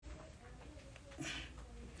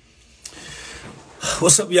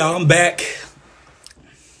What's up, y'all? I'm back.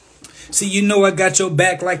 See, you know I got your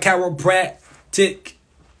back like chiropractic.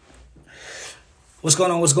 What's going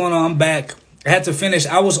on? What's going on? I'm back. I had to finish.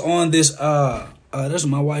 I was on this. There's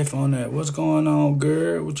my wife on there. What's going on,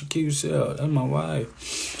 girl? What you keep yourself? That's my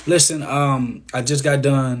wife. Listen, I just got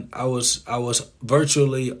done. I was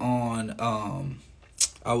virtually on.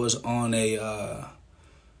 I was on a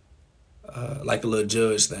like a little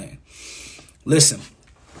judge thing. Listen.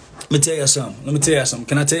 Let me tell you something.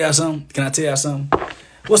 Can I tell you something?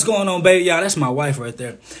 What's going on, baby? Y'all, that's my wife right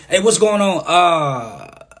there. Hey, what's going on?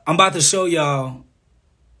 I'm about to show y'all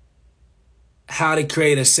how to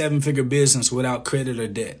create a 7-figure business without credit or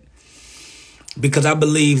debt. Because I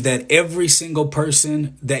believe that every single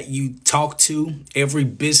person that you talk to, every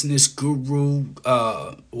business guru,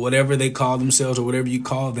 whatever they call themselves or whatever you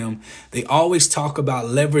call them, they always talk about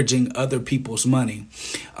leveraging other people's money.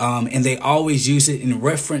 And they always use it in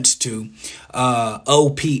reference to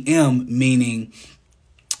OPM, meaning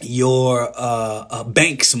your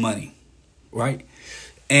bank's money, right?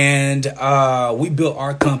 And we built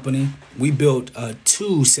our company. We built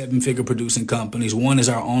 2 7-figure producing companies. One is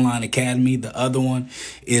our online academy. The other one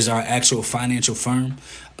is our actual financial firm.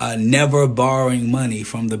 Never borrowing money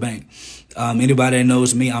from the bank. Anybody that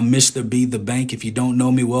knows me, I'm Mr. B the Bank. If you don't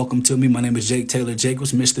know me, welcome to me. My name is Jake Taylor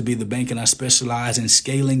Jacobs, Mr. B the Bank, and I specialize in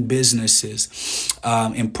scaling businesses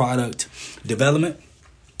in product development.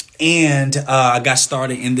 And I got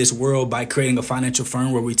started in this world by creating a financial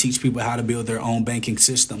firm where we teach people how to build their own banking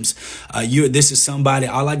systems. This is somebody,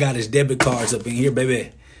 all I got is debit cards up in here,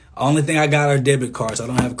 baby. Only thing I got are debit cards. I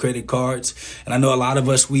don't have credit cards. And I know a lot of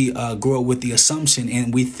us, we grow up with the assumption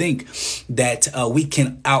and we think that we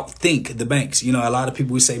can outthink the banks. You know, a lot of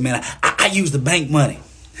people would say, man, I use the bank money.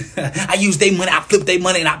 I use their money, I flip their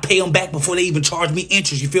money, and I pay them back before they even charge me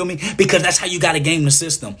interest. You feel me? Because that's how you got to game the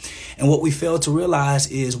system. And what we fail to realize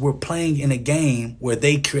is we're playing in a game where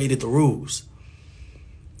they created the rules.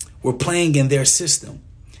 We're playing in their system.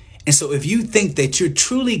 And so if you think that you're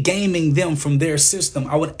truly gaming them from their system,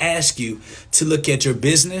 I would ask you to look at your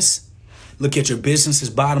business, look at your business's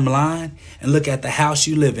bottom line, and look at the house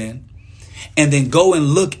you live in. And then go and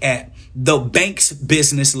look at the bank's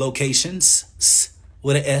business locations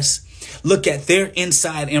with an S. Look at their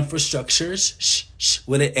inside infrastructures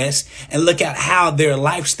with an S, and look at how their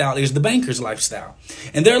lifestyle is the banker's lifestyle.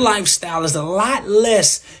 And their lifestyle is a lot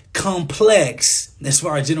less complex as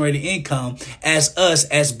far as generating income as us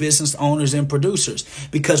as business owners and producers,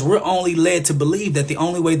 because we're only led to believe that the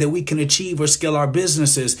only way that we can achieve or scale our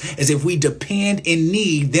businesses is if we depend and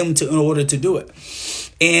need them in order to do it.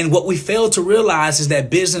 And what we fail to realize is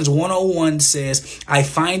that Business 101 says, I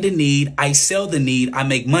find a need, I sell the need, I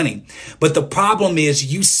make money. But the problem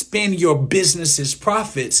is you spend your business's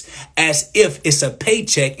profits as if it's a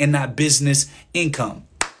paycheck and not business income.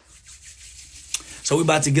 So we're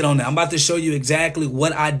about to get on that. I'm about to show you exactly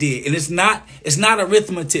what I did. And it's not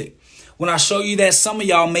arithmetic. When I show you that, some of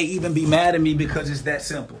y'all may even be mad at me because it's that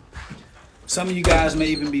simple. Some of you guys may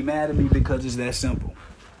even be mad at me because it's that simple.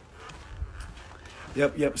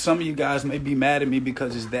 Yep. Some of you guys may be mad at me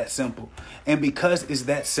because it's that simple. And because it's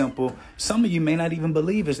that simple, some of you may not even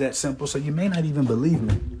believe it's that simple. So you may not even believe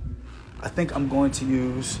me. I think I'm going to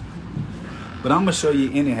use, but I'm going to show you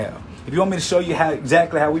anyhow. If you want me to show you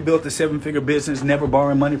exactly how we built the 7-figure business, never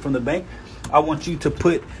borrowing money from the bank, I want you to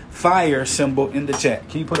put fire symbol in the chat.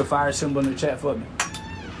 Can you put a fire symbol in the chat for me?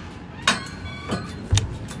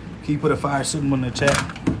 Can you put a fire symbol in the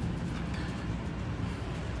chat?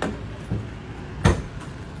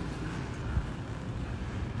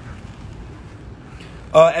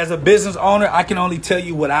 As a business owner, I can only tell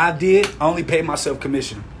you what I did. I only paid myself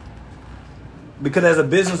commission. Because as a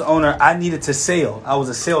business owner, I needed to sell. I was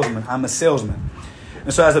a salesman. I'm a salesman.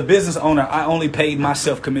 And so as a business owner, I only paid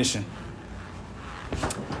myself commission.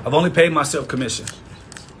 I've only paid myself commission.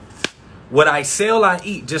 What I sell, I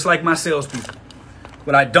eat, just like my salespeople.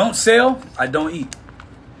 What I don't sell, I don't eat.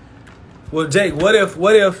 Well, Jake, what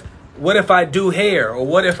if I do hair? Or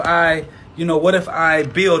what if I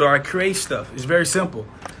build or I create stuff? It's very simple.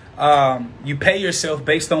 You pay yourself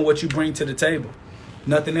based on what you bring to the table.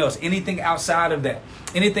 Nothing else. Anything outside of that,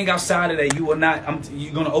 you will not,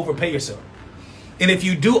 you're going to overpay yourself. And if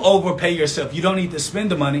you do overpay yourself, you don't need to spend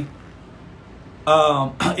the money.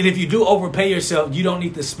 And if you do overpay yourself, you don't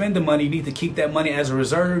need to spend the money. You need to keep that money as a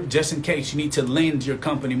reserve just in case. You need to lend your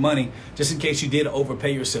company money just in case you did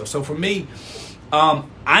overpay yourself. So for me,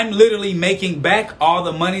 I'm literally making back all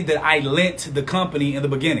the money that I lent the company in the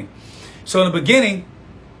beginning. So in the beginning,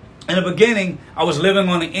 I was living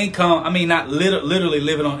on an income. I mean, not literally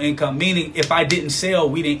living on income, meaning if I didn't sell,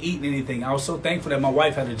 we didn't eat anything. I was so thankful that my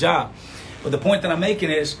wife had a job. But the point that I'm making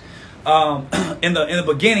is, in the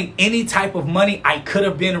beginning, any type of money I could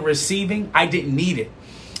have been receiving, I didn't need it.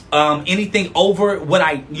 Anything over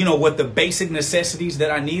what the basic necessities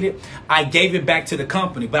that I needed, I gave it back to the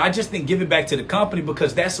company. But I just didn't give it back to the company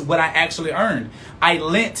because that's what I actually earned. I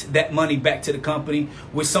lent that money back to the company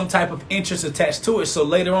with some type of interest attached to it. So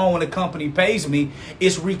later on, when the company pays me,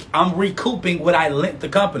 I'm recouping what I lent the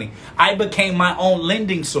company. I became my own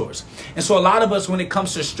lending source. And so a lot of us, when it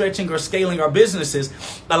comes to stretching or scaling our businesses,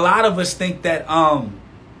 a lot of us think that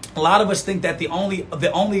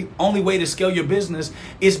the only way to scale your business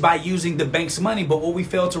is by using the bank's money. But what we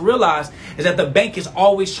fail to realize is that the bank is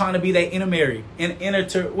always trying to be that intermediary,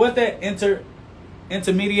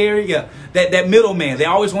 intermediary, yeah, that middleman. They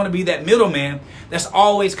always want to be that middleman that's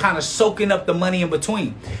always kind of soaking up the money in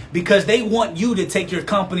between, because they want you to take your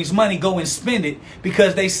company's money, go and spend it,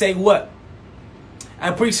 because they say what? I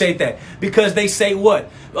appreciate that. Because they say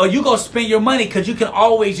what? Oh, you go spend your money because you can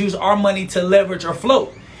always use our money to leverage or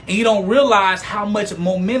float. And you don't realize how much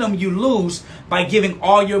momentum you lose by giving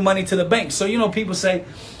all your money to the bank. So, people say,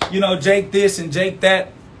 Jake this and Jake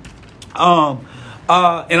that. And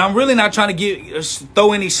I'm really not trying to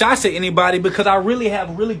throw any shots at anybody, because I really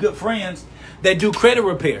have really good friends that do credit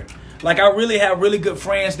repair. Like, I really have really good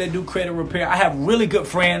friends that do credit repair. I have really good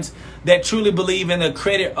friends that truly believe in the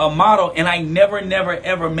credit model. And I never,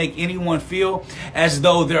 ever make anyone feel as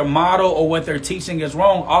though their model or what they're teaching is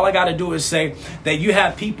wrong. All I got to do is say that you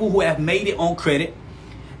have people who have made it on credit.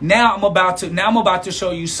 Now I'm about to show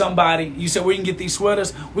you somebody. You said, where you can get these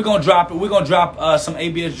sweaters? We're going to drop it. We're going to drop some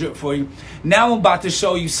ABS drip for you. Now I'm about to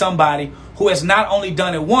show you somebody who has not only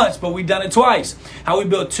done it once, but we've done it twice. How we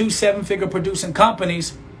built 2 7-figure producing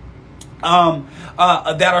companies that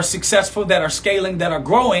are successful, that are scaling, that are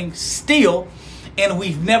growing still, and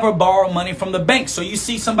we've never borrowed money from the bank. So you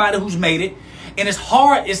see somebody who's made it, and it's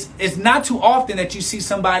hard. It's not too often that you see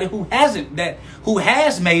somebody who has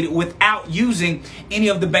made it without using any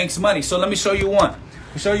of the bank's money. So let me show you one.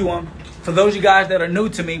 For those of you guys that are new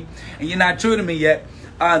to me and you're not true to me yet,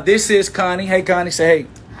 this is Connie. Hey, Connie, say hey.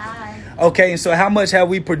 Okay, and so how much have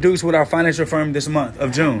we produced with our financial firm this month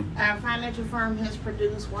of June? Our financial firm has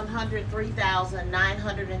produced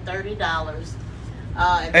 $103,930.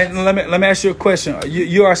 And let me ask you a question.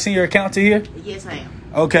 You are a senior accountant here? Yes, I am.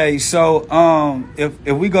 Okay, so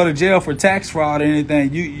if we go to jail for tax fraud or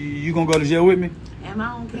anything, you gonna go to jail with me? Am I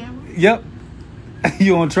on camera? Yep.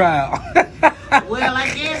 You on trial? Well,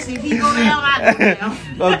 I guess if he go down,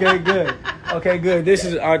 I go down. Okay, good. This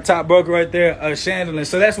is our top broker right there, Chandler.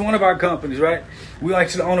 So that's one of our companies, right? We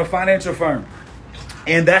actually own a financial firm,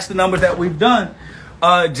 and that's the numbers that we've done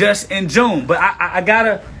just in June. But I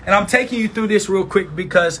gotta, and I'm taking you through this real quick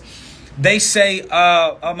because they say,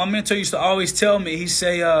 my mentor used to always tell me, he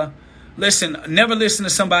say, listen, never listen to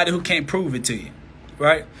somebody who can't prove it to you,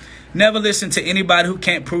 right? Never listen to anybody who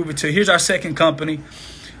can't prove it to you. Here's our second company,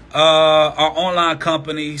 our online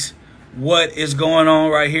companies. What is going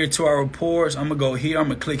on right here to our reports. I'm going to go here. I'm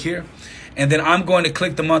going to click here. And then I'm going to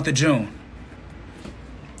click the month of June.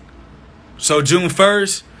 So June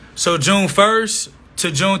 1st to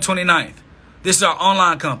June 29th. This is our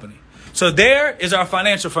online company. So there is our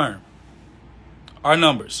financial firm. Our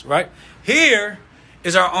numbers, right? Here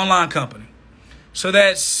is our online company. So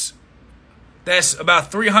that's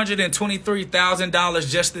about $323,000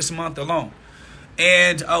 just this month alone.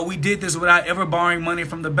 And we did this without ever borrowing money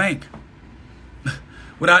from the bank.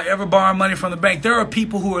 Without ever borrowing money from the bank. There are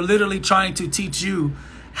people who are literally trying to teach you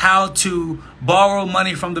how to borrow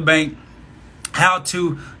money from the bank, how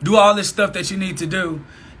to do all this stuff that you need to do.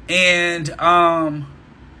 And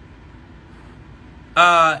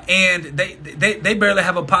they barely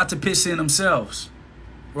have a pot to piss in themselves,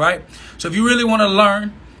 right? So if you really want to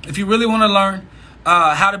learn,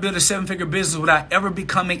 how to build a 7-figure business without ever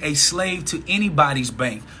becoming a slave to anybody's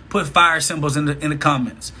bank, put fire symbols in the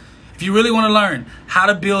comments. If you really want to learn how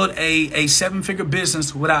to build a 7-figure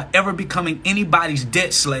business without ever becoming anybody's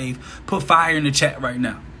debt slave, put fire in the chat right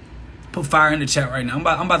now. Put fire in the chat right now.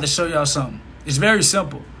 I'm about to show y'all something. It's very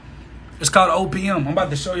simple. It's called OPM. I'm about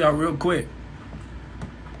to show y'all real quick.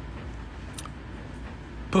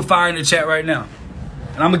 Put fire in the chat right now.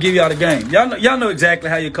 And I'm going to give y'all the game. Y'all know exactly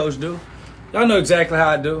how your coach do. Y'all know exactly how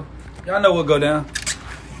I do. Y'all know what go down.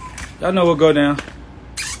 Y'all know what go down.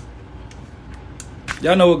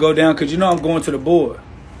 Y'all know what go down because you know I'm going to the board.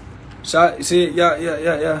 So, see,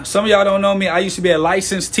 yeah. Some of y'all don't know me. I used to be a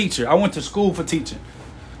licensed teacher. I went to school for teaching.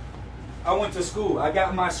 I went to school. I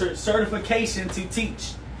got my certification to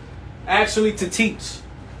teach. Actually, to teach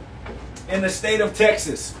in the state of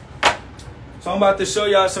Texas. So I'm about to show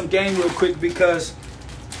y'all some game real quick because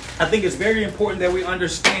I think it's very important that we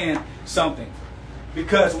understand something.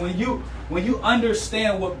 Because when you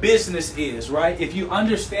understand what business is, right? If you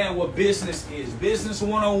understand what business is, business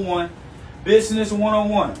 101, business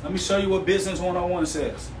 101. Let me show you what business 101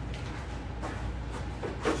 says.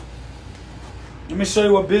 Let me show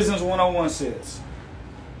you what business 101 says.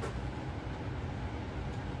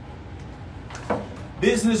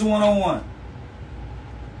 Business 101.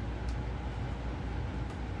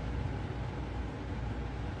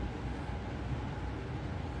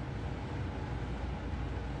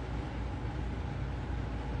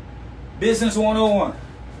 Business 101.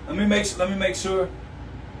 Let me make sure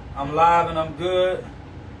I'm live and I'm good.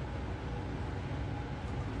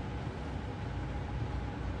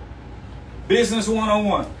 Business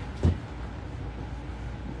 101.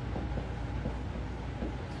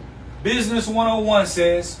 Business 101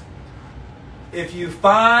 says, if you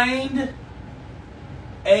find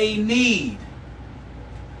a need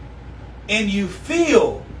and you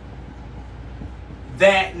feel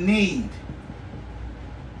that need,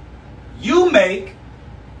 you make,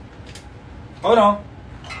 hold on,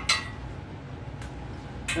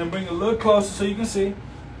 and bring it a little closer so you can see,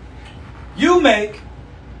 you make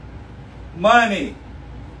money.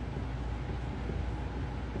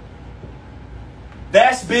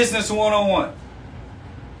 That's business 101.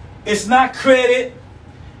 It's not credit.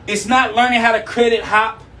 It's not learning how to credit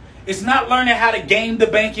hop. It's not learning how to game the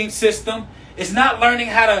banking system. It's not learning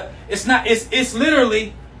how to, it's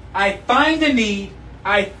literally, I find a need,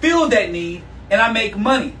 I feel that need, and I make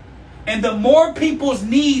money. And the more people's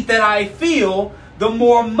need that I feel, the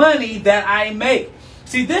more money that I make.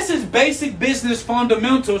 See, this is basic business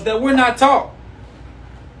fundamentals that we're not taught.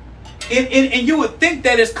 And you would think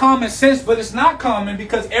that it's common sense, but it's not common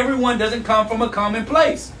because everyone doesn't come from a common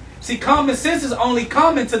place. See, common sense is only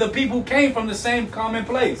common to the people who came from the same common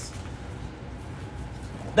place.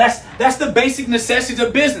 That's the basic necessities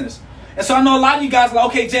of business. And so I know a lot of you guys are like,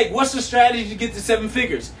 okay, Jake, what's the strategy to get to 7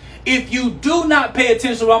 figures? If you do not pay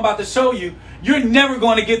attention to what I'm about to show you, you're never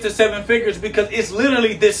going to get to 7 figures because it's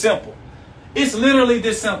literally this simple. It's literally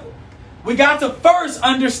this simple. We got to first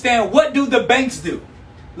understand, what do the banks do?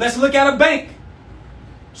 Let's look at a bank.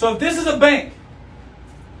 So if this is a bank,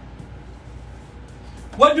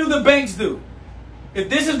 what do the banks do? If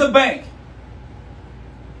this is the bank,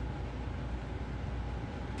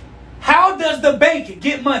 how does the bank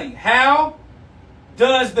get money? How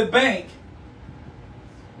does the bank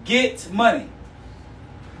get money?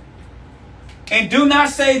 And do not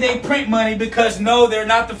say they print money, because no, they're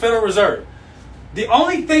not the Federal Reserve. The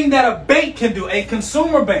only thing that a bank can do, a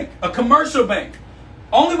consumer bank, a commercial bank,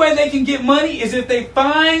 only way they can get money is if they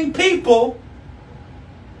find people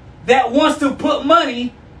that wants to put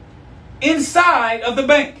money inside of the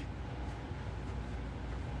bank.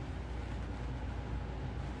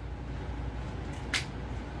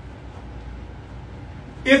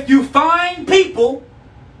 If you find people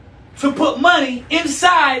to put money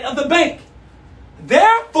inside of the bank,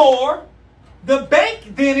 therefore, the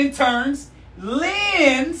bank then in turns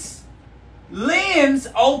lends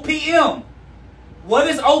OPM. What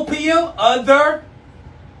is OPM? Other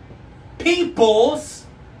people's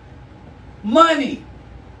money.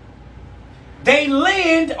 They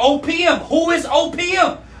lend OPM. Who is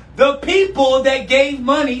OPM? The people that gave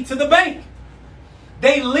money to the bank.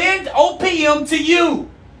 They lend OPM to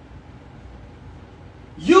you.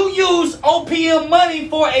 You use OPM money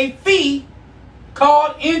for a fee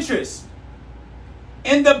called interest.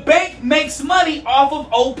 And the bank makes money off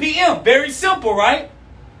of OPM. Very simple, right?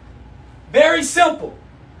 Very simple.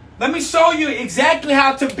 Let me show you exactly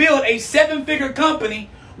how to build a 7-figure company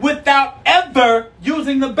without ever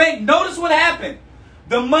using the bank. Notice what happened.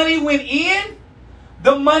 The money went in.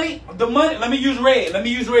 The money, let me use red.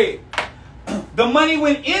 The money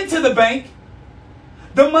went into the bank.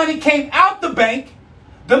 The money came out the bank.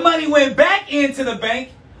 The money went back into the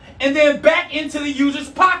bank. And then back into the user's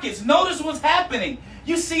pockets. Notice what's happening.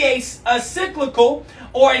 You see a cyclical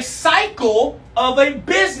or a cycle of a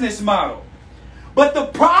business model. But the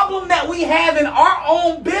problem that we have in our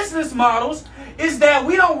own business models is that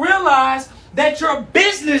we don't realize that your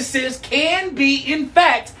businesses can be, in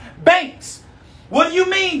fact, banks. What do you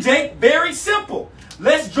mean, Jake? Very simple.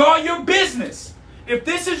 Let's draw your business. If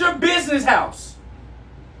this is your business house,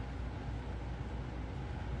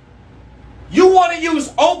 you want to use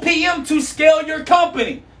OPM to scale your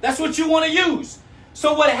company. That's what you want to use.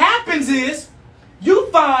 So what happens is you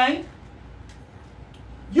find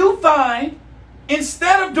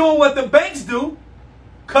instead of doing what the banks do,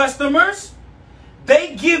 customers,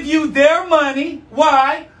 they give you their money.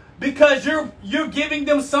 Why? Because you're giving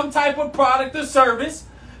them some type of product or service.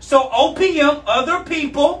 So OPM, other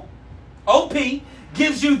people, OP,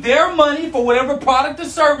 gives you their money for whatever product or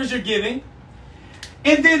service you're giving.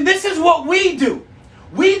 And then this is what we do.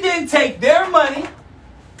 We then take their money.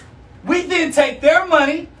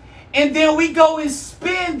 And then we go and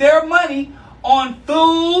spend their money on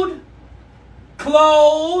food,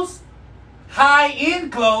 clothes,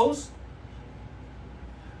 high-end clothes,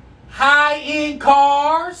 high-end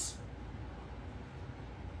cars,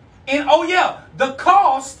 and oh yeah, the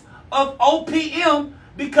cost of OPM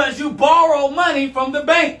because you borrow money from the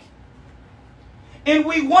bank. And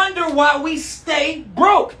we wonder why we stay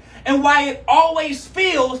broke and why it always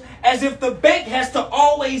feels as if the bank has to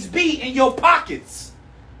always be in your pockets.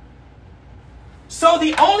 So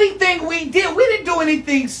the only thing we didn't do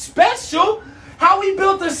anything special. How we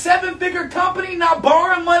built a 7-figure company not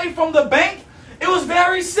borrowing money from the bank, it was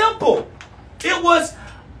very simple. It was,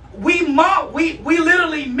 we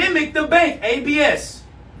literally mimicked the bank, ABS.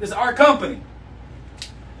 This is our company.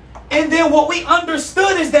 And then what we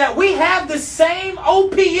understood is that we have the same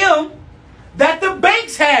OPM that the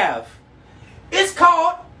banks have. It's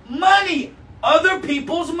called money. Other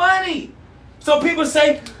people's money. So people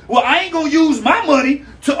say, well, I ain't going to use my money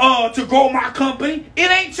to grow my company. It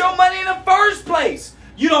ain't your money in the first place.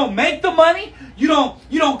 You don't make the money. You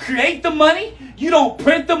don't create the money. You don't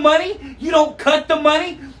print the money. You don't cut the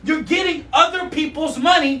money. You're getting other people's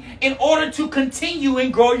money in order to continue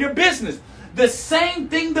and grow your business. The same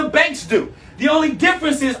thing the banks do. The only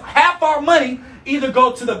difference is half our money either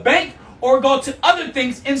go to the bank or go to other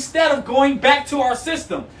things instead of going back to our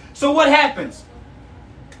system. So what happens?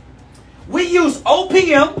 We use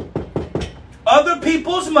OPM, other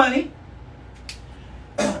people's money,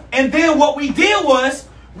 and then what we did was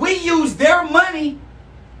we used their money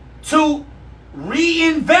to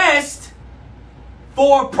reinvest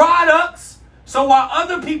for products. So while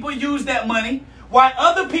other people use that money,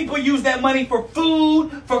 for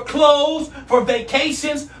food, for clothes, for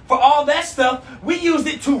vacations, for all that stuff, we used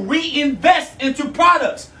it to reinvest into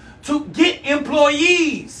products, to get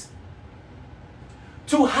employees,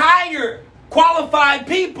 to hire qualified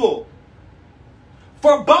people,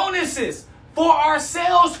 for bonuses, for our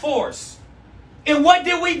sales force. And what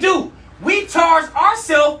did we do? We charged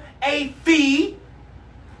ourselves a fee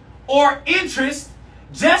or interest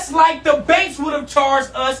just like the banks would have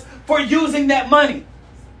charged us for using that money.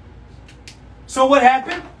 So what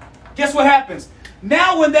happened? Guess what happens?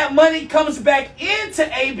 Now when that money comes back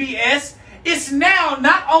into ABS, it's now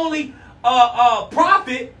not only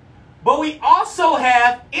profit, but we also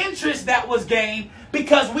have interest that was gained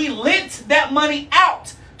because we lent that money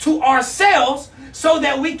out to ourselves so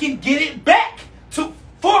that we can get it back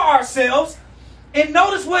for ourselves. And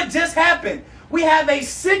notice what just happened. We have a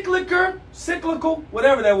cyclical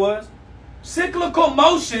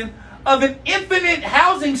motion of an infinite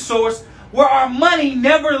housing source where our money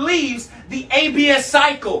never leaves the ABS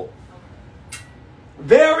cycle.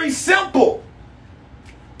 Very simple.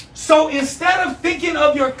 So instead of thinking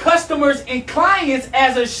of your customers and clients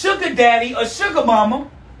as a sugar daddy or sugar mama,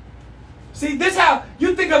 see, this is how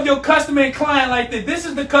you think of your customer and client like this. This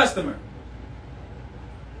is the customer.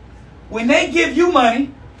 When they give you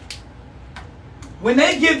money,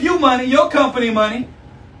 your company money,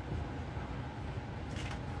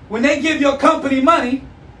 when they give your company money,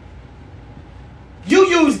 you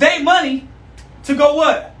use their money to go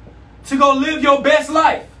what? To go live your best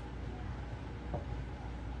life.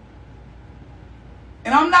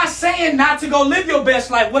 And I'm not saying not to go live your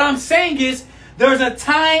best life. What I'm saying is there's a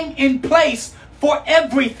time and place for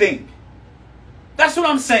everything. That's what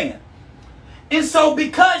I'm saying. And so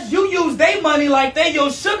because you use their money like they your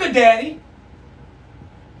sugar daddy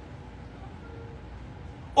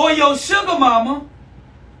or your sugar mama,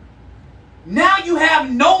 now you have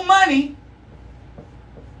no money.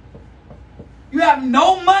 You have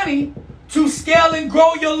no money to scale and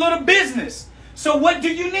grow your little business. So what do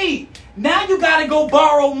you need? Now you got to go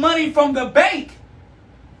borrow money from the bank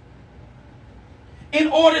in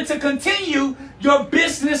order to continue your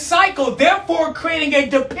business cycle, therefore creating a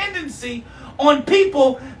dependency on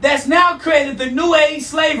people that's now created the new age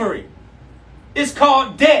slavery. It's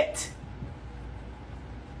called debt.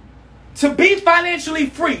 To be financially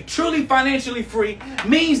free, truly financially free,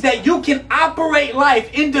 means that you can operate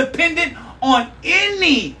life independent on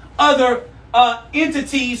any other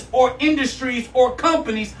entities or industries or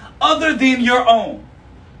companies other than your own.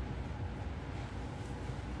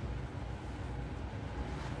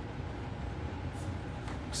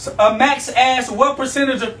 So, Max asked, what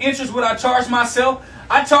percentage of interest would I charge myself?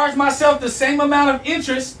 I charge myself the same amount of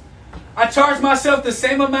interest. I charge myself the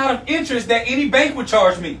same amount of interest that any bank would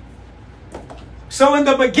charge me. So in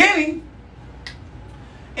the beginning,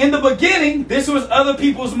 this was other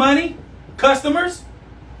people's money. customers.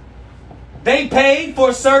 They paid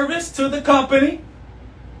for service to the company.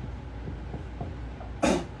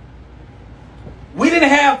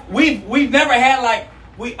 We've never had like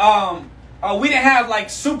we didn't have like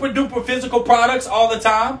super duper physical products all the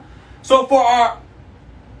time. So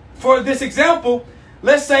for this example,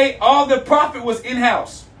 let's say all the profit was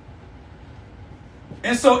in-house.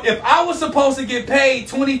 And so if I was supposed to get paid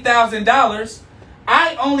 $20,000,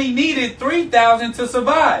 I only needed $3,000 to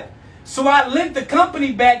survive. So I lent the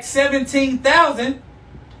company back $17,000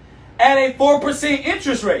 at a 4%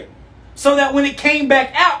 interest rate. So that when it came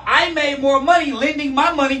back out, I made more money lending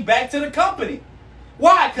my money back to the company.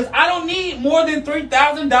 Why? Because I don't need more than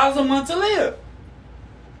 $3,000 a month to live.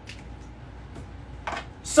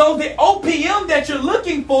 So the OPM that you're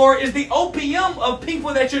looking for is the OPM of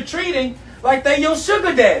people that you're treating like they're your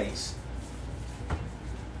sugar daddies.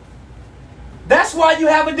 That's why you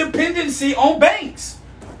have a dependency on banks.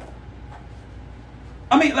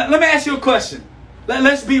 I mean, let me ask you a question.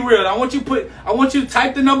 Let's be real. I want you to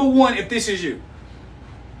type the number 1 if this is you.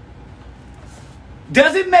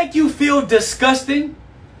 Does it make you feel disgusting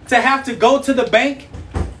to have to go to the bank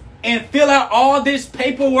and fill out all this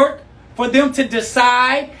paperwork for them to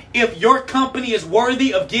decide if your company is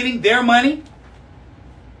worthy of getting their money?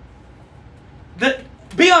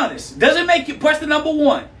 Be honest. Does it make you, press the number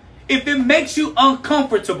 1, if it makes you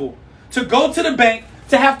uncomfortable to go to the bank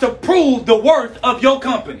to have to prove the worth of your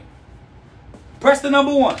company? Press the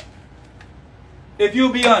number 1, if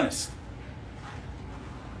you'll be honest.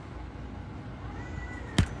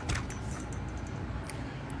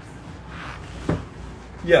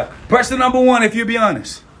 Yeah, press the number 1 if you'll be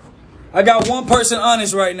honest. I got one person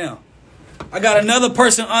honest right now. I got another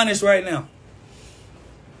person honest right now.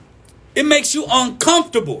 It makes you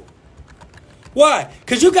uncomfortable. Why?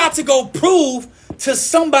 Because you got to go prove to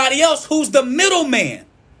somebody else who's the middleman.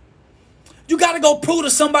 You got to go prove to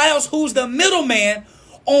somebody else who's the middleman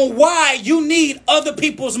on why you need other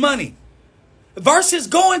people's money. Versus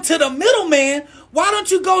going to the middleman, why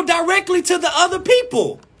don't you go directly to the other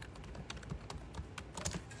people?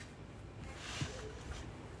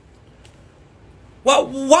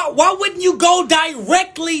 Why wouldn't you go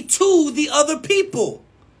directly to the other people?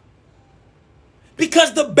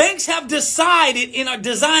 Because the banks have decided and are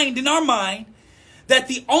designed in our mind that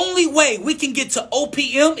the only way we can get to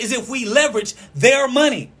OPM is if we leverage their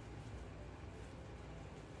money.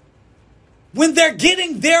 When they're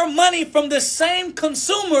getting their money from the same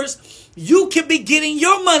consumers you can be getting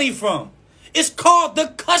your money from. It's called the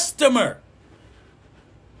customer.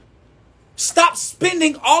 Stop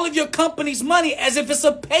spending all of your company's money as if it's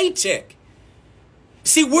a paycheck.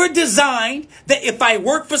 See, we're designed that if I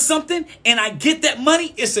work for something and I get that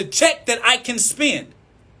money, it's a check that I can spend.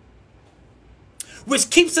 Which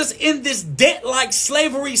keeps us in this debt-like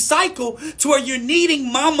slavery cycle to where you're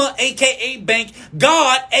needing mama, a.k.a. bank,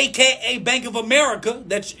 God, a.k.a. Bank of America,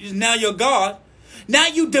 that's now your God. Now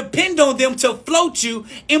you depend on them to float you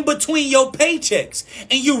in between your paychecks.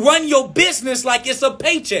 And you run your business like it's a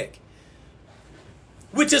paycheck.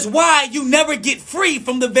 Which is why you never get free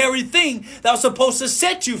from the very thing that was supposed to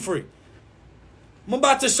set you free. I'm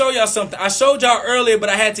about to show y'all something. I showed y'all earlier, but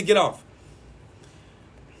I had to get off.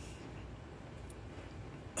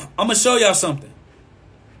 I'm going to show y'all something.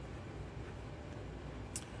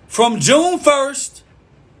 From June 1st.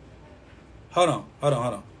 Hold on. Hold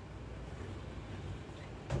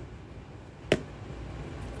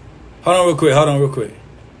on real quick.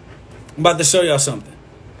 I'm about to show y'all something.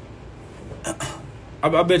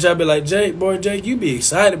 I bet y'all be like, Jake, you be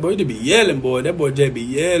excited, boy. You be yelling, boy. That boy Jay be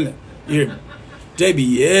yelling. You hear me? Jay be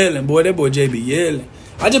yelling, boy. That boy Jay be yelling.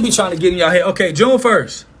 I just be trying to get in y'all head. Okay, June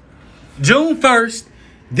 1st. June 1st,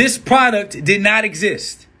 this product did not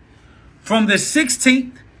exist. From the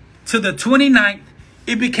 16th to the 29th,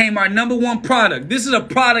 it became our number 1 product. This is a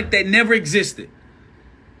product that never existed.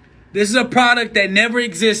 This is a product that never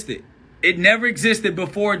existed. It never existed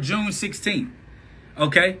before June 16th.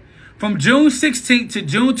 Okay? From June 16th to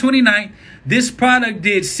June 29th, this product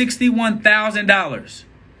did $61,000.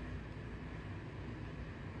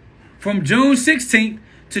 From June 16th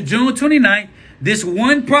to June 29th, this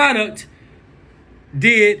one product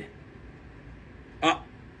did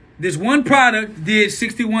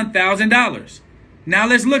 $61,000. Now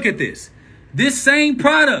let's look at this. This same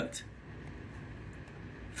product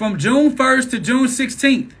from June 1st to June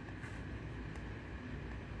 16th.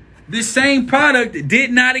 This same product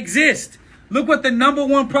did not exist. Look what the number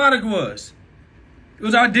 1 product was. It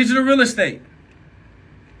was our digital real estate.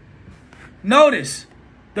 Notice,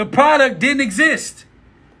 the product didn't exist.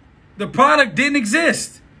 The product didn't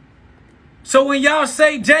exist. So when y'all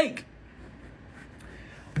say, Jake,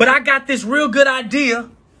 But I got this real good idea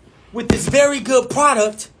with this very good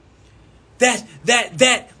product that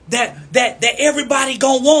everybody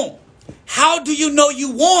gonna want. How do you know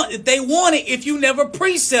you want if they want it if you never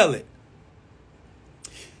pre-sell it?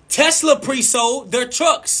 Tesla pre-sold their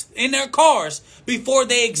trucks in their cars before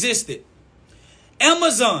they existed.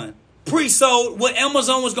 Amazon pre-sold what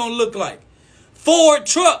Amazon was going to look like. Ford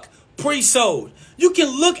truck pre-sold. You can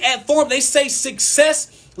look at Ford. They say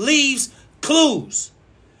success leaves clues.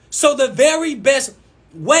 So the very best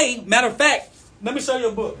way, matter of fact, let me show you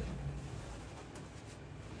a book.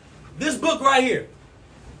 This book right here.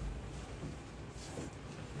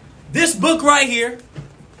 This book right here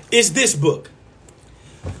is this book.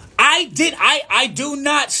 I do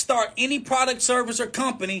not start any product, service, or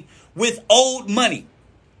company with old money.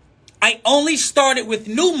 I only started with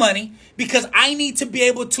new money because I need to be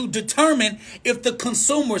able to determine if the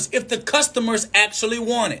consumers, if the customers actually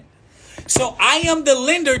want it. So I Am the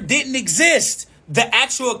Lender didn't exist. The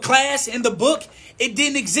actual class in the book, it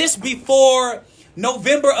didn't exist before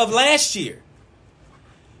November of last year.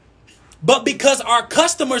 But because our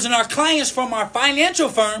customers and our clients from our financial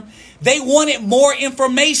firm, they wanted more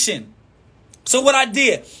information. So what I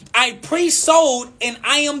did, I pre-sold an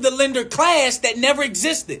I Am the Lender class that never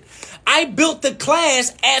existed. I built the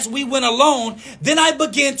class as we went along. Then I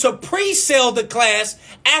began to pre-sell the class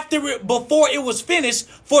before it was finished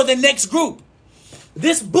for the next group.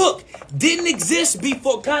 This book didn't exist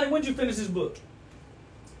before. Connie, when did you finish this book?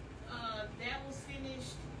 That was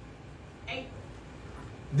finished April.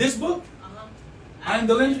 This book? Uh-huh. I Am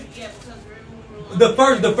the Lender? Yeah, because remember we were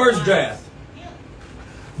The first draft. Yeah.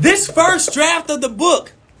 This first draft of the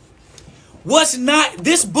book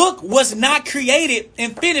this book was not created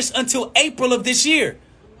and finished until April of this year.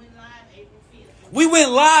 We went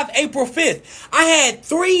live April 5th. I had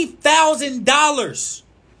 $3,000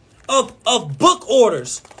 of book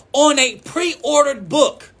orders on a pre-ordered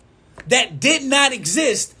book that did not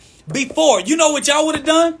exist before. You know what y'all would have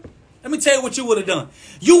done? Let me tell you what you would have done.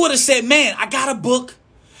 You would have said, man, I got a book.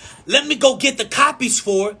 Let me go get the copies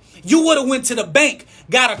for it. You would have went to the bank,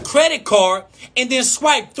 got a credit card, and then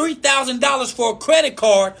swiped $3,000 for a credit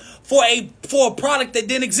card for a product that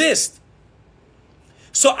didn't exist.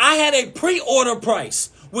 So I had a pre-order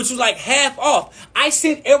price, which was like half off. I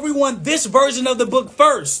sent everyone this version of the book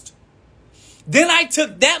first. Then I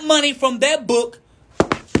took that money from that book,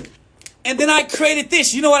 and then I created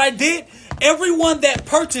this. You know what I did? Everyone that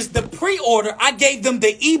purchased the pre-order, I gave them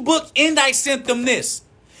the ebook and I sent them this.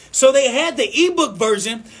 So they had the ebook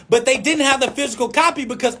version, but they didn't have the physical copy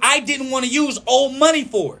because I didn't want to use old money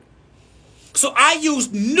for it. So I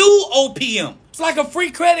used new OPM. It's like a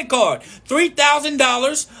free credit card.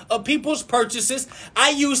 $3,000 of people's purchases I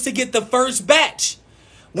used to get the first batch.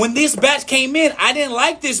 When this batch came in, I didn't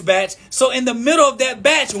like this batch. So in the middle of that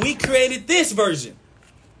batch, we created this version,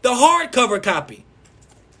 the hardcover copy.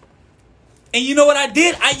 And you know what I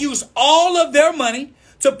did? I used all of their money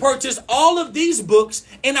to purchase all of these books,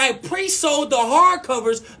 and I pre-sold the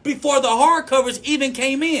hardcovers before the hardcovers even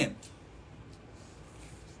came in.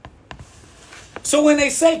 So when they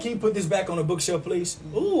say, can you put this back on the bookshelf, please?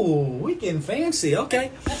 Ooh, we getting fancy.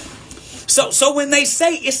 Okay. So when they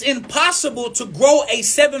say it's impossible to grow a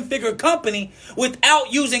 7-figure company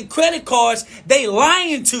without using credit cards, they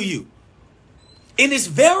lying to you. And it's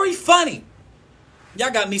very funny.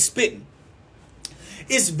 Y'all got me spitting.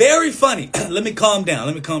 It's very funny. Let me calm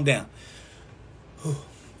down.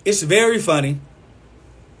 It's very funny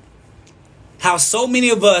how so many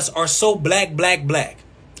of us are so black.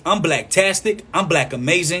 I'm blacktastic. I'm black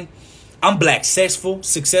amazing. I'm black successful.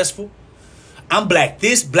 I'm black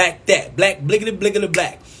this, black that. Black bliggity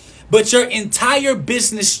black. But your entire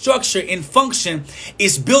business structure and function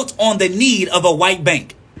is built on the need of a white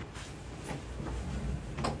bank.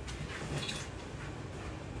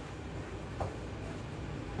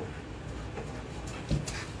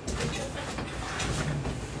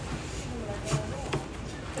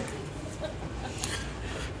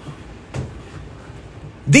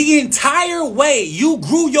 The entire way you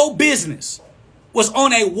grew your business was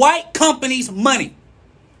on a white company's money,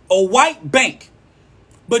 a white bank.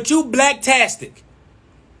 But you blacktastic.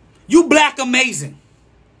 You black amazing.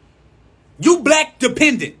 You black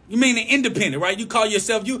dependent. You mean independent, right? You call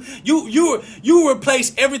yourself, you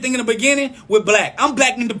replace everything in the beginning with black. I'm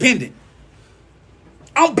black independent.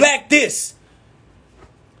 I'm black this.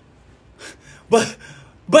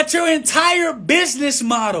 But your entire business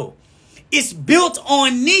model is built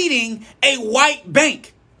on needing a white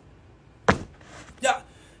bank. Y'all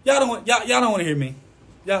don't want to hear me.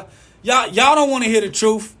 Y'all don't want to hear the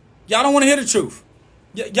truth. Y'all don't want to hear the truth.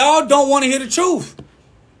 Y'all don't want to hear the truth.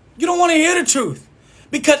 You don't want to hear the truth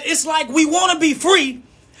Because it's like we want to be free,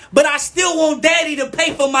 but I still want daddy to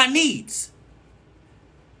pay for my needs.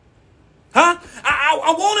 Huh?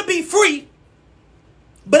 I want to be free,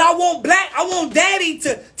 but I want daddy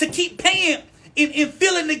to keep paying and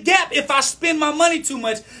filling the gap if I spend my money too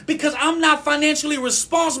much, because I'm not financially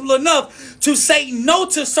responsible enough to say no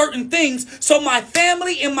to certain things so my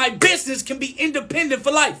family and my business can be independent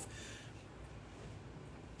for life.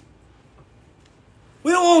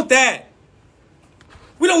 We don't want that.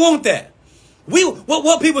 We don't want that.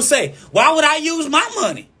 What people say, why would I use my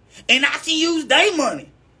money and I can use their money?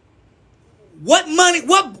 What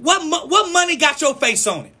money got your face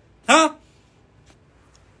on it? Huh?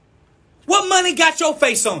 What money got your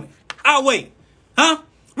face on it? I'll wait. Huh?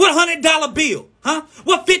 What $100 bill? Huh?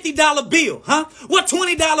 What $50 bill? Huh? What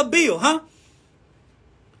 $20 bill? Huh?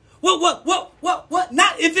 What?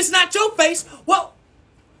 Not if it's not your face.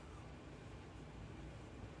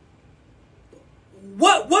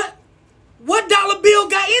 What dollar bill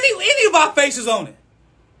got any of our faces on it?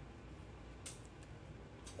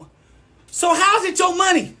 So how's it your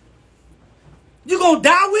money? You gonna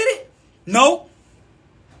die with it? No.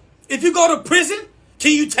 If you go to prison,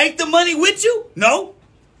 can you take the money with you? No.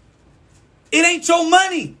 It ain't your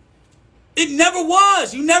money. It never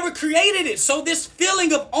was. You never created it. So this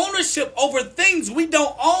feeling of ownership over things we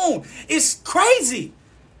don't own is crazy.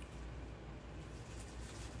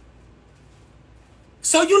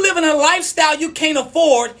 So you live in a lifestyle you can't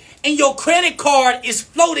afford, and your credit card is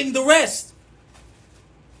floating the rest.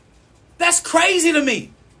 That's crazy to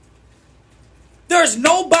me. There's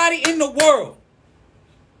nobody in the world,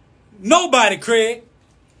 nobody, Craig,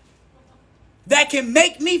 that can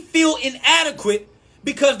make me feel inadequate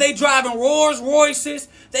because they driving Rolls Royces,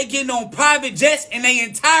 they getting on private jets, and their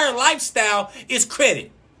entire lifestyle is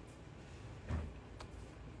credit.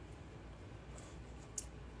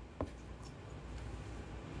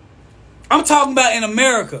 I'm talking about in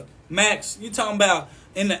America, Max. You're talking about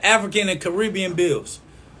in the African and Caribbean bills.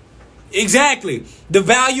 Exactly. The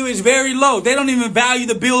value is very low. They don't even value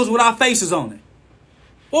the bills with our faces on it.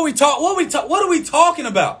 What are we talking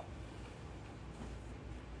about?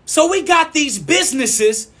 So we got these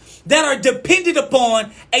businesses that are dependent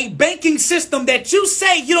upon a banking system that you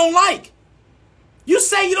say you don't like. You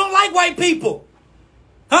say you don't like white people.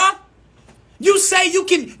 Huh? You say you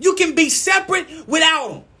can be separate without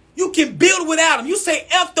them. You can build without them. You say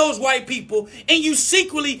F those white people, and you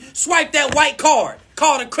secretly swipe that white card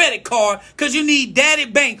called a credit card because you need Daddy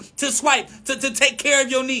Bank to swipe to take care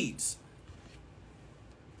of your needs.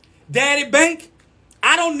 Daddy Bank,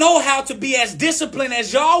 I don't know how to be as disciplined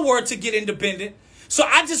as y'all were to get independent. So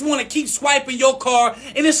I just want to keep swiping your card,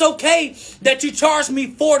 and it's okay that you charge me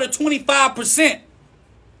 4 to 25%.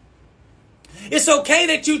 It's okay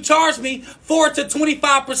that you charge me 4 to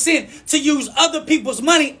 25% to use other people's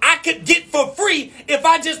money I could get for free if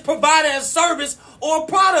I just provide a service or a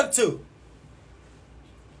product to.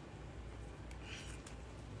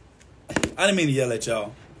 I didn't mean to yell at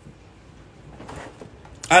y'all.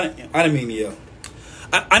 I didn't mean to yell.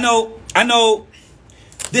 I know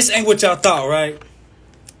this ain't what y'all thought, right?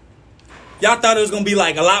 Y'all thought it was going to be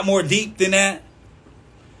like a lot more deep than that.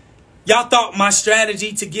 Y'all thought my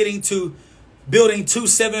strategy to getting to building 2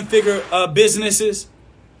 7-figure businesses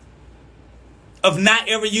of not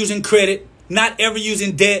ever using credit, not ever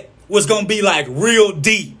using debt was going to be like real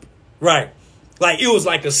deep, right? Like it was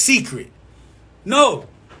like a secret. No,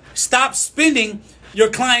 stop spending your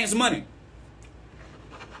client's money.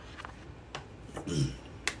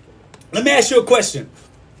 Let me ask you a question.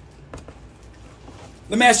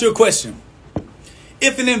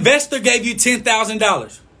 If an investor gave you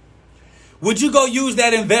 $10,000, would you go use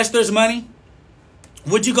that investor's money?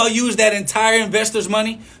 Would you go use that entire investor's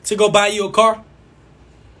money to go buy you a car?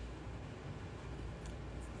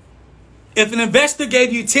 If an investor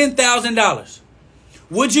gave you $10,000,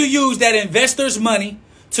 would you use that investor's money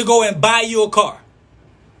to go and buy you a car?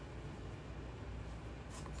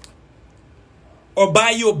 Or buy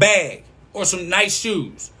you a bag or some nice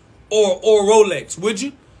shoes or Rolex, would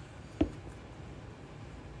you?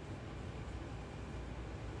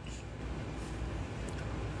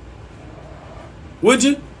 Would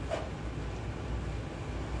you?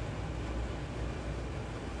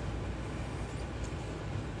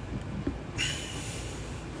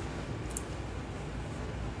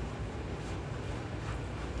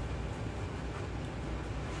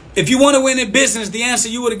 If you want to win in business, the answer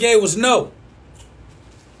you would have gave was no.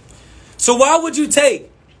 So why would you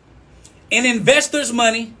take an investor's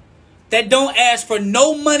money that don't ask for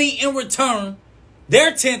no money in return,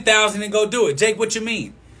 their $10,000, and go do it? Jake, what you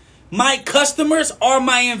mean? My customers are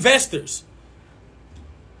my investors.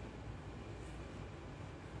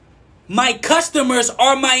 My customers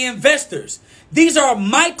are my investors. These are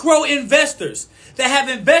micro investors that have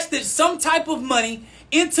invested some type of money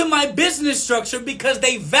into my business structure because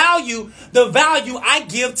they value the value I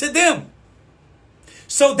give to them.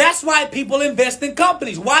 So that's why people invest in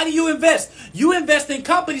companies. Why do you invest? You invest in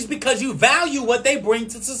companies because you value what they bring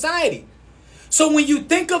to society. So when you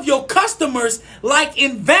think of your customers like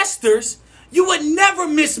investors, you would never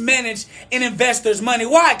mismanage an investor's money.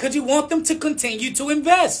 Why? Because you want them to continue to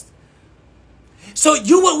invest. So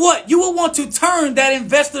you would what? You would want to turn that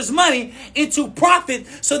investor's money into profit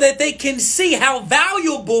so that they can see how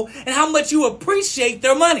valuable and how much you appreciate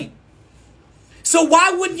their money. So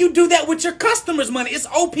why wouldn't you do that with your customers' money? It's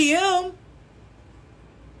OPM.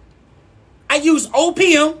 I use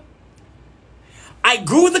OPM. I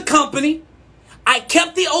grew the company. I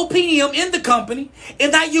kept the OPM in the company,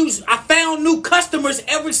 and I found new customers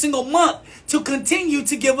every single month to continue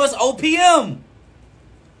to give us OPM.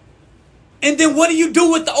 And then what do you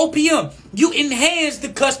do with the OPM? You enhance the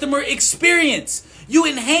customer experience. You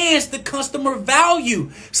enhance the customer value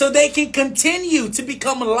so they can continue to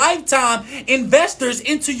become lifetime investors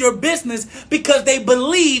into your business because they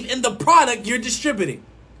believe in the product you're distributing.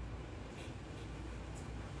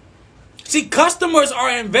 See, customers are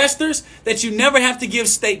investors that you never have to give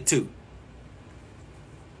stake to.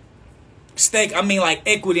 Stake, I mean like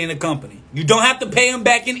equity in the company. You don't have to pay them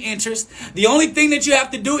back in interest. The only thing that you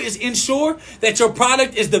have to do is ensure that your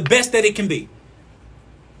product is the best that it can be.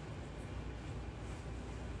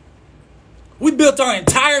 We built our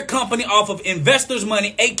entire company off of investors'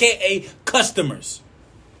 money, aka customers.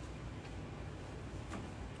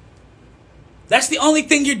 That's the only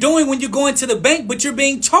thing you're doing when you go into the bank, but you're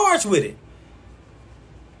being charged with it.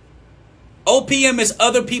 OPM is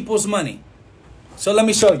other people's money. So let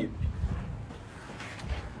me show you.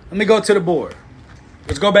 Let me go to the board.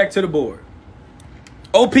 Let's go back to the board.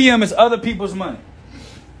 OPM is other people's money.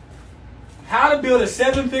 How to build a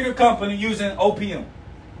 7-figure company using OPM.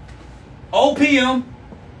 OPM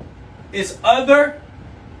is other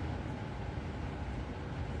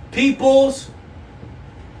people's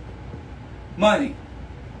money.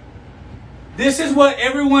 This is what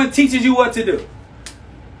everyone teaches you what to do.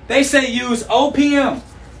 They say use OPM.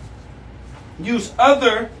 Use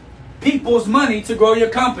other people's money to grow your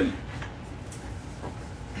company.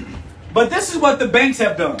 But this is what the banks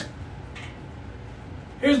have done.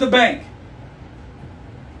 Here's the bank.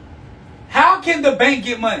 How can the bank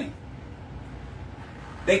get money?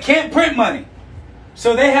 They can't print money.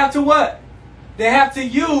 So they have to what? They have to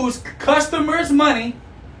use customers' money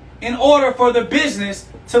in order for the business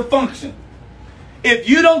to function. If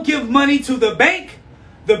you don't give money to the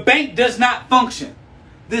bank does not function.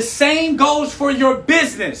 The same goes for your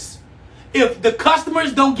business. If the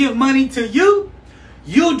customers don't give money to you,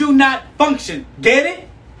 you do not function. Get it?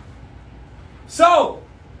 So,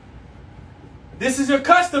 this is your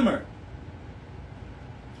customer.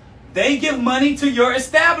 They give money to your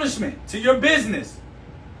establishment, to your business.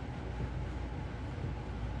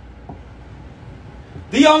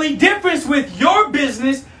 The only difference with your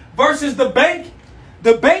business versus the bank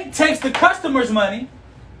takes the customer's money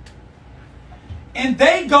and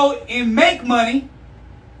they go and make money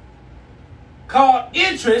called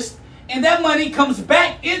interest, and that money comes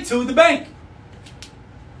back into the bank.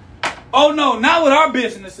 Oh no, not with our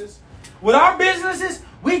businesses. With our businesses,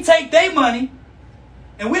 we take their money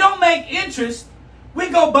and we don't make interest. We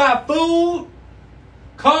go buy food,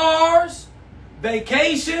 cars,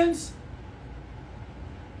 vacations.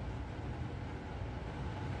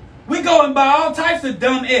 We go and buy all types of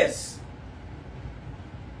dumb S.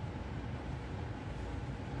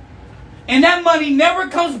 And that money never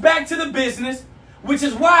comes back to the business, which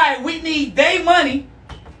is why we need their money.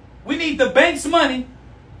 We need the bank's money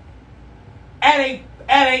at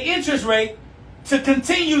an interest rate to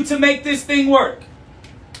continue to make this thing work.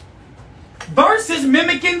 Versus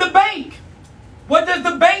mimicking the bank. What does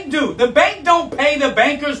the bank do? The bank don't pay the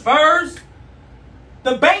bankers first.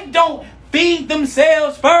 The bank don't feed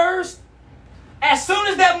themselves first. As soon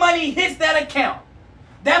as that money hits that account,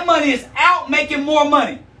 that money is out making more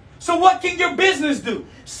money. So what can your business do?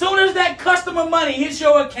 Soon as that customer money hits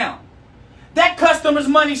your account, that customer's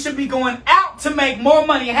money should be going out to make more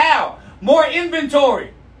money. How? More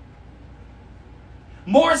inventory,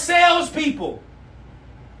 more salespeople,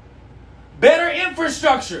 better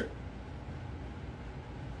infrastructure,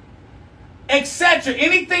 etc.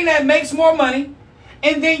 Anything that makes more money.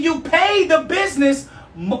 And then you pay the business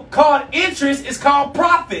called interest, is called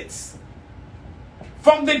profits.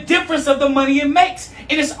 From the difference of the money it makes.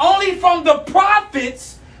 And it's only from the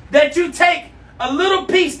profits that you take a little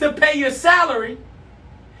piece to pay your salary.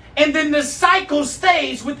 And then the cycle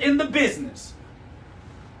stays within the business.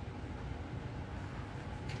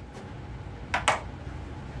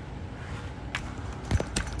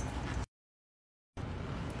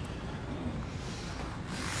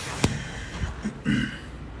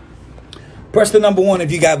 Press the number 1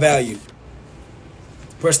 if you got value.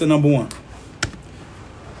 Press the number 1.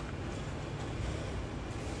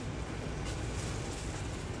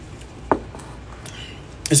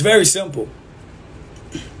 It's very simple.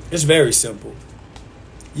 It's very simple.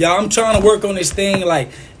 Y'all, I'm trying to work on this thing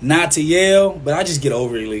like not to yell, but I just get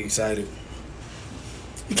overly excited.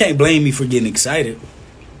 You can't blame me for getting excited.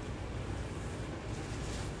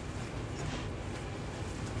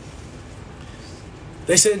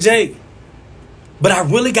 They said, Jake, but I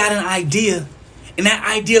really got an idea, and that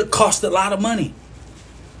idea cost a lot of money.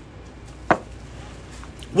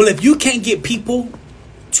 Well, if you can't get people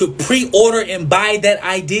to pre-order and buy that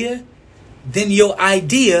idea, then your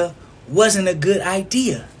idea wasn't a good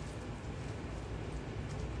idea.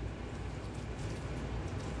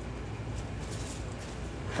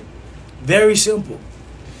 Very simple.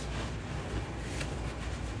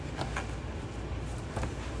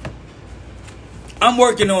 I'm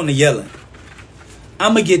working on the yelling.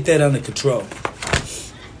 I'm going to get that under control.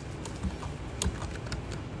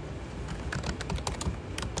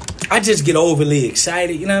 I just get overly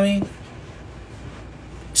excited, you know what I mean?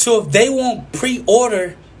 So if they won't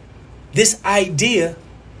pre-order this idea,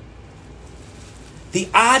 the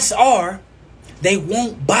odds are they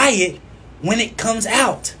won't buy it when it comes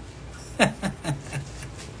out.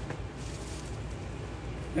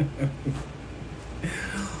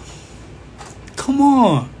 Come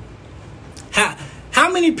on. How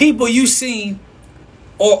many people you seen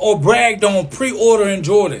or bragged on pre-ordering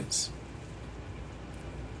Jordans?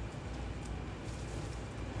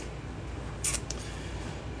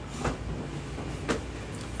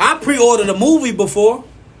 I pre-ordered a movie before.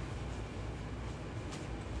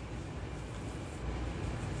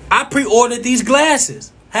 I pre-ordered these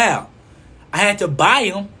glasses. How? I had to buy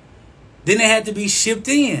them. Then they had to be shipped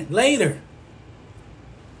in later.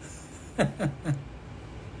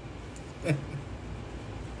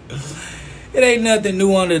 It ain't nothing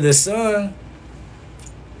new under the sun.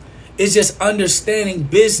 It's just understanding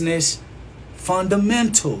business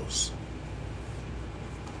fundamentals.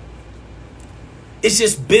 It's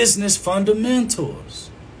just business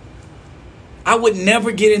fundamentals. I would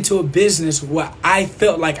never get into a business where I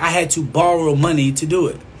felt like I had to borrow money to do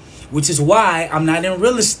it, which is why I'm not in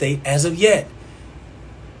real estate as of yet.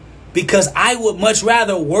 Because I would much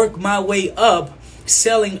rather work my way up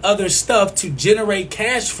selling other stuff to generate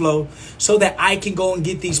cash flow so that I can go and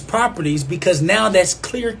get these properties, because now that's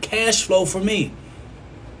clear cash flow for me.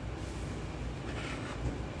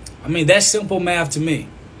 I mean, that's simple math to me.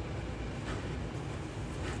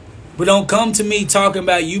 But don't come to me talking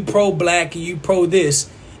about you pro-black and you pro this,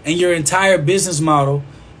 and your entire business model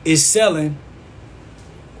is selling,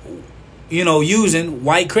 using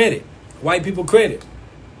white credit, white people credit.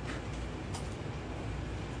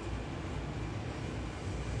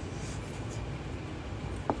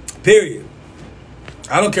 Period.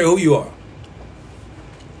 I don't care who you are.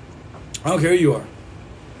 I don't care who you are.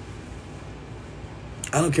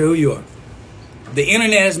 I don't care who you are. The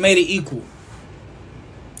internet has made it equal.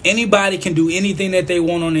 Anybody can do anything that they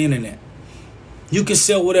want on the internet. You can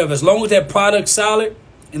sell whatever. As long as that product's solid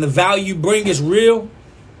and the value you bring is real,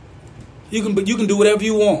 you can do whatever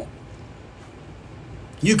you want.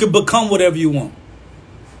 You can become whatever you want.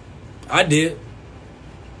 I did.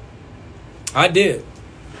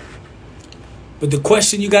 But the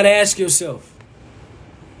question you got to ask yourself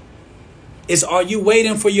is, are you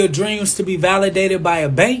waiting for your dreams to be validated by a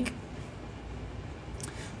bank?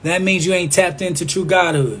 That means you ain't tapped into true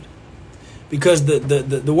godhood. Because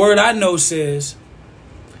the word I know says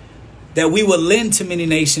that we will lend to many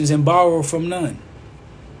nations and borrow from none.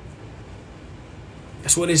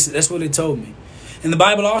 That's what it told me. And the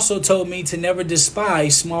Bible also told me to never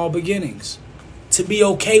despise small beginnings. To be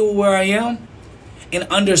okay with where I am and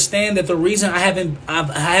understand that the reason I haven't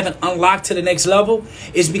unlocked to the next level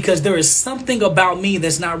is because there is something about me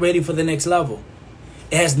that's not ready for the next level.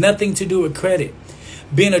 It has nothing to do with credit.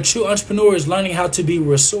 Being a true entrepreneur is learning how to be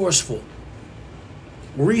resourceful.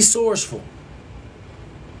 Resourceful.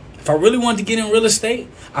 If I really want to get in real estate,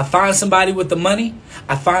 I find somebody with the money,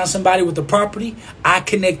 I find somebody with the property, I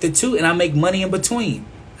connect the two, and I make money in between.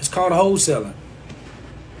 It's called wholesaling.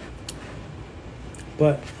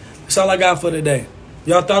 But that's all I got for today.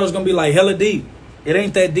 Y'all thought it was going to be like hella deep. It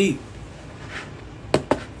ain't that deep.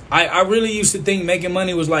 I really used to think making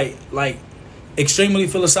money was like extremely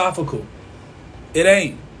philosophical. It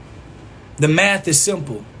ain't. The math is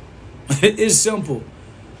simple. It's simple.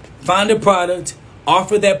 Find a product,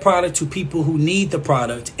 offer that product to people who need the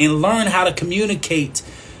product, and learn how to communicate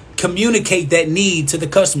that need to the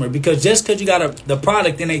customer. Because just because you got the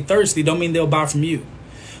product and they thirsty don't mean they'll buy from you.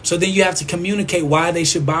 So then you have to communicate why they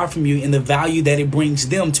should buy from you and the value that it brings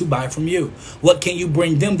them to buy from you. What can you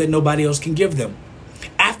bring them that nobody else can give them?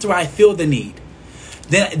 After I feel the need,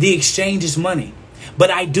 then the exchange is money. But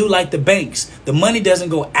I do like the banks. The money doesn't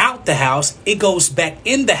go out the house. It goes back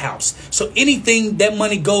in the house. So anything that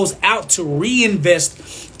money goes out to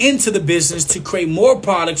reinvest into the business to create more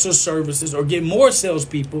products or services or get more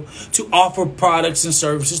salespeople to offer products and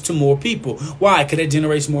services to more people. Why? Because it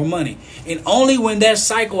generates more money. And only when that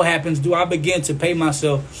cycle happens do I begin to pay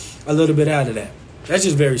myself a little bit out of that. That's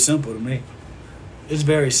just very simple to me. It's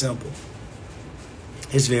very simple.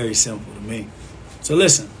 It's very simple to me. So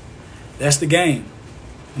listen, that's the game.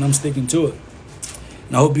 And I'm sticking to it.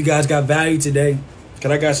 And I hope you guys got value today,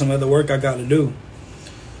 because I got some other work I got to do.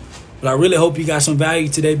 But I really hope you got some value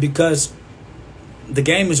today, because the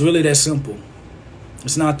game is really that simple.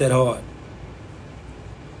 It's not that hard.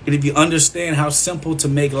 And if you understand how simple to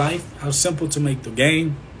make life, how simple to make the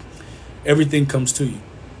game, everything comes to you.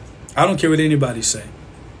 I don't care what anybody say.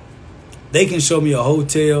 They can show me a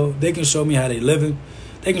hotel. They can show me how they living.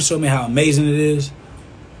 They can show me how amazing it is.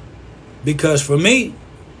 Because for me,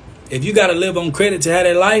 if you got to live on credit to have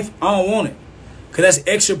that life, I don't want it. Because that's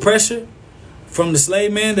extra pressure from the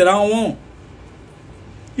slave man that I don't want.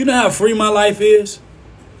 You know how free my life is?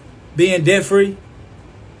 Being debt free?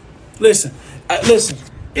 Listen.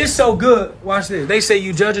 It's so good. Watch this. They say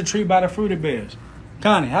you judge a tree by the fruit it bears.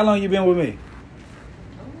 Connie, how long you been with me?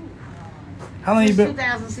 How long you been?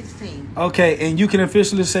 2016. Okay, and you can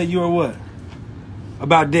officially say you are what?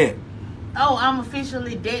 About debt. Oh, I'm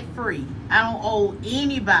officially debt free. I don't owe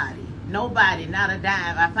anybody, nobody, not a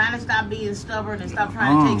dime. I finally stopped being stubborn and stopped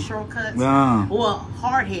trying to take shortcuts. Well,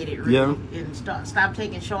 hard headed, really, and stop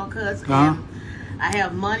taking shortcuts. And I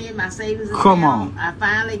have money in my savings account. Come on. I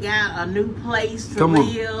finally got a new place to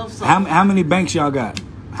live. So how many banks y'all got?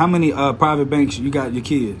 How many private banks you got your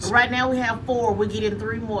kids? Right now we have 4. We're getting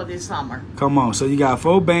 3 more this summer. Come on. So you got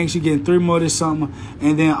 4 banks. You're getting 3 more this summer.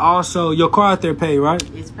 And then also your car out there paid, right?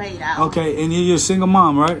 It's paid out. Okay. And you're a single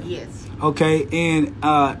mom, right? Yes. Okay. And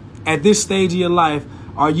at this stage of your life,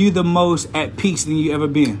 are you the most at peace than you ever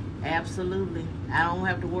been? Absolutely. I don't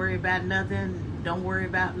have to worry about nothing. Don't worry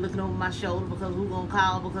about looking over my shoulder because who's going to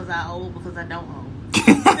call because I owe, because I don't owe.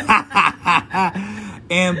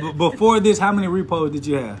 And before this, how many repos did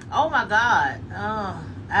you have? Oh my God.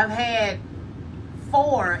 I've had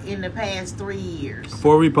 4 in the past 3 years.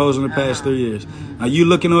 4 repos in the past 3 years. Are you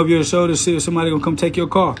looking over your shoulder to see if somebody gonna come take your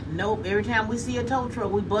car? Nope. Every time we see a tow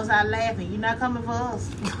truck, we bust out laughing. You're not coming for us.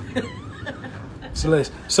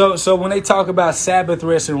 So when they talk about Sabbath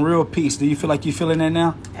rest and real peace, do you feel like you're feeling that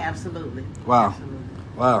now? Absolutely. Wow. Absolutely.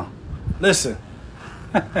 Wow. Listen.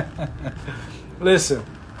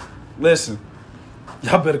 Listen.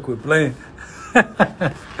 Y'all better quit playing.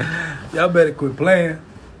 Y'all better quit playing.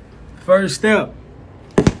 First step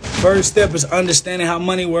is understanding how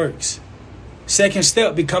money works. Second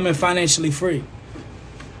step, becoming financially free.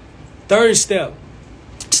 Third step,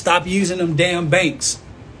 stop using them damn banks.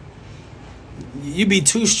 You be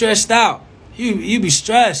too stressed out. You be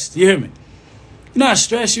stressed. You hear me? You know how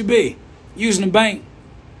stressed you be using the bank?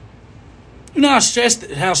 You know how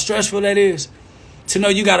stressful that is? To know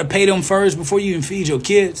you got to pay them first before you even feed your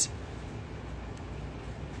kids.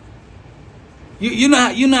 You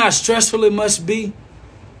know how stressful it must be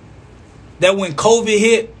that when COVID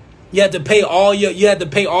hit, you had to pay all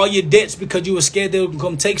your debts because you were scared they would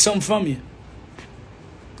come take something from you.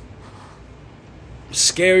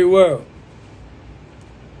 Scary world.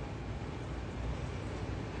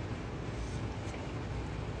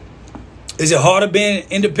 Is it harder being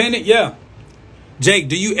independent? Yeah. Jake,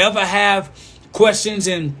 do you ever have questions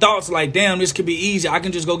and thoughts like, damn, this could be easy, I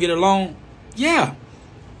can just go get a loan? Yeah.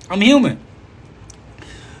 I'm human.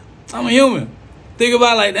 Think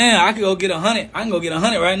about like, damn, I can go get 100. I can go get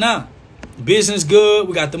 100 right now. Business good.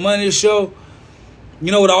 We got the money to show.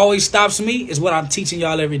 You know what always stops me is what I'm teaching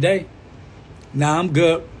y'all every day. Nah, I'm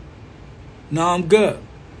good.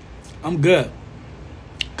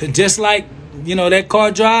 Cause just like, that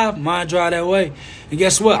car drive, mine drive that way. And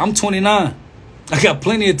guess what? I'm 29. I got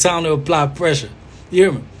plenty of time to apply pressure. You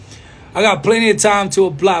hear me? I got plenty of time to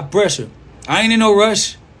apply pressure. I ain't in no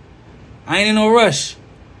rush.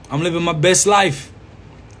 I'm living my best life.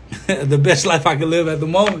 The best life I can live at the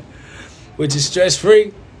moment, which is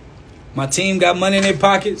stress-free. My team got money in their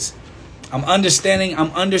pockets. I'm understanding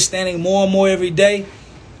more and more every day.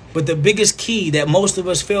 But the biggest key that most of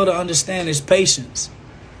us fail to understand is patience.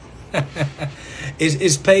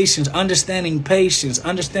 It's patience, understanding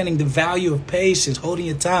the value of patience, holding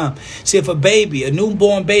your time. See, if a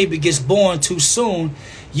newborn baby gets born too soon,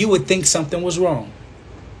 you would think something was wrong.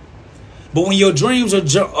 But when your dreams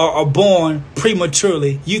are born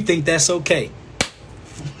prematurely, you think that's okay.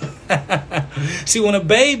 See, when a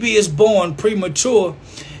baby is born premature,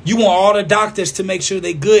 you want all the doctors to make sure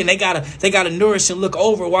they're good, and they gotta nourish and look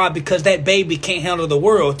over. Why? Because that baby can't handle the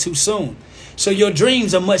world too soon. So your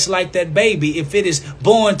dreams are much like that baby. If it is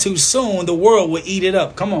born too soon, the world will eat it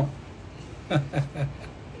up. Come on.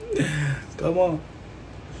 Come on.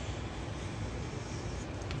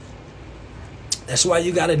 That's why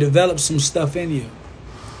you got to develop some stuff in you.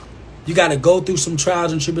 You got to go through some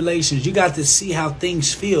trials and tribulations. You got to see how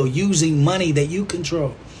things feel using money that you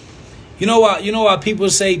control. You know why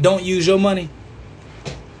people say don't use your money?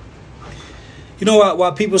 You know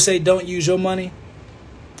why people say don't use your money?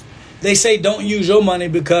 They say don't use your money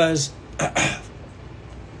because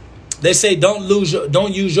they say don't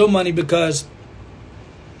use your money because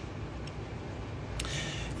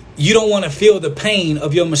you don't want to feel the pain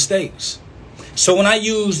of your mistakes. So when I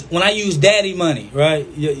use daddy money, right?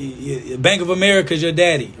 Bank of America is your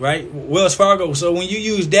daddy, right? Wells Fargo. So when you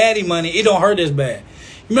use daddy money, it don't hurt as bad.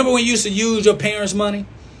 Remember when you used to use your parents' money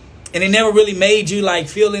and it never really made you like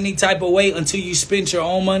feel any type of way until you spent your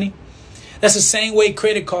own money? That's the same way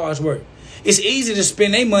credit cards work. It's easy to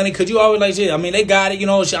spend their money because you always like, yeah, I mean, they got it, you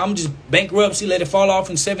know, I'm just bankruptcy, let it fall off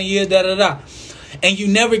in 7 years, da-da-da. And you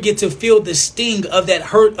never get to feel the sting of that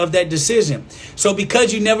hurt of that decision. So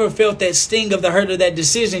because you never felt that sting of the hurt of that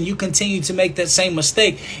decision, you continue to make that same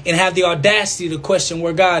mistake and have the audacity to question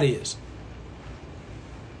where God is.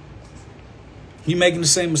 You making the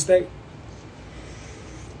same mistake?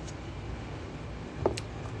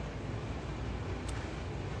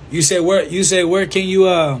 You said where can you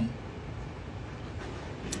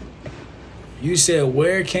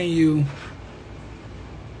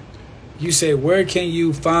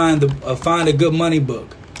find a good money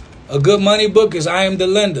book? A good money book is I Am the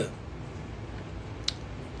Lender.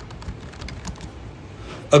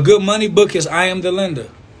 A good money book is I Am the Lender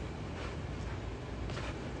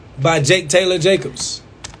by Jake Taylor Jacobs.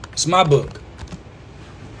 It's my book.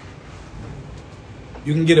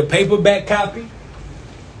 You can get a paperback copy.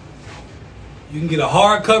 You can get a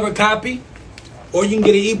hardcover copy, or you can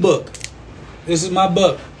get an ebook. This is my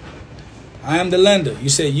book. I Am the Lender. You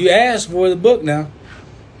said you asked for the book now. I'm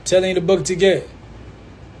telling you the book to get.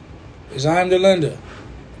 It's I Am the Lender.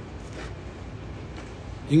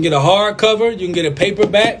 You can get a hardcover, you can get a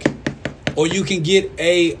paperback, or you can get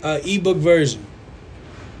a ebook version.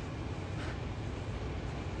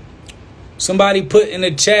 Somebody put in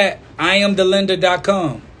the chat,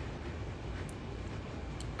 IamTheLender.com.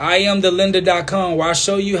 IamTheLender.com, where I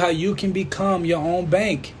show you how you can become your own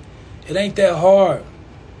bank. It ain't that hard.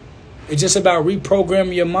 It's just about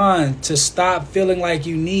reprogramming your mind to stop feeling like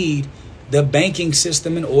you need the banking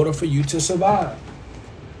system in order for you to survive.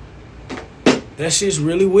 That shit's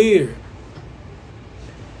really weird.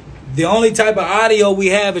 The only type of audio we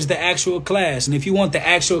have is the actual class. And if you want the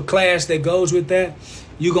actual class that goes with that,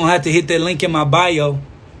 you're going to have to hit that link in my bio.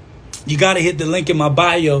 You got to hit the link in my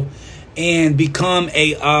bio and become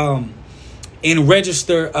and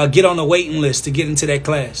register, get on the waiting list to get into that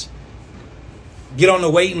class. Get on the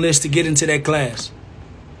waiting list to get into that class.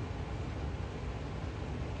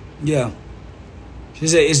 Yeah. She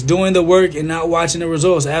said it's doing the work and not watching the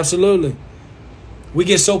results. Absolutely. We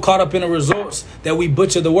get so caught up in the results that we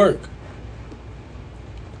butcher the work.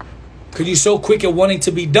 Because you're so quick at wanting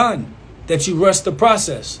to be done that you rush the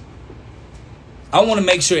process. I want to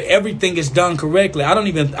make sure everything is done correctly. I don't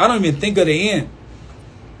even think of the end.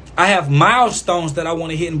 I have milestones that I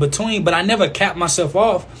want to hit in between, but I never cap myself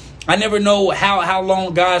off. I never know how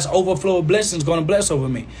long God's overflow of blessings is going to bless over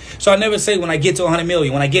me. So I never say when I get to 100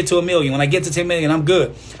 million, when I get to 1 million, when I get to 10 million, I'm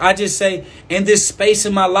good. I just say in this space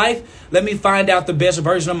in my life, let me find out the best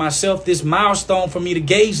version of myself. This milestone for me to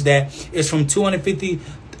gauge that is from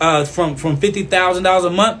 $50,000 a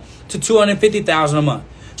month to $250,000 a month.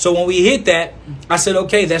 So when we hit that, I said,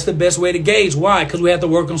 okay, that's the best way to gauge. Why? Because we have to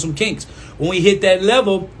work on some kinks. When we hit that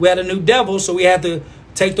level, we had a new devil, so we had to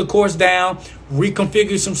take the course down,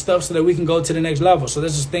 reconfigure some stuff so that we can go to the next level. So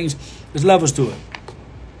there's levels to it.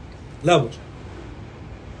 Levels.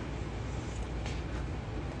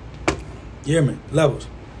 You hear me? Levels.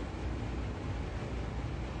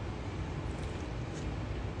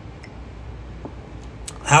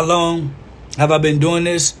 How long have I been doing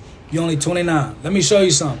this? You're only 29. Let me show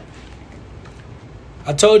you something.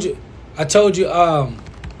 I told you,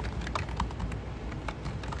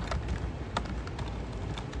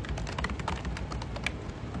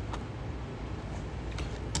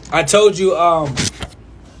 I told you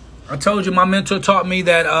my mentor taught me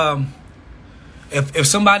that if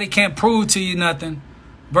somebody can't prove to you nothing,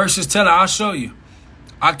 versus tell it, I'll show you.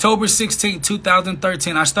 October 16,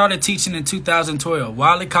 2013, I started teaching in 2012.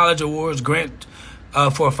 Wiley College Awards grant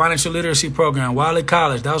for a financial literacy program. Wiley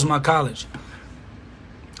College, that was my college.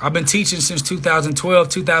 I've been teaching since 2012.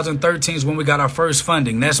 2013 is when we got our first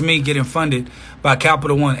funding. That's me getting funded by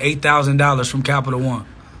Capital One, $8,000 from Capital One.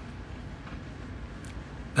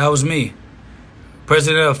 That was me.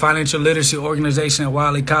 President of Financial Literacy Organization at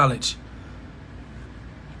Wiley College.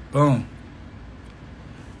 Boom.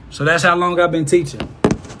 So that's how long I've been teaching.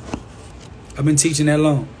 I've been teaching that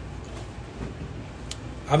long.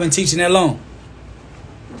 I've been teaching that long.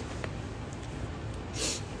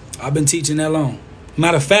 I've been teaching that long.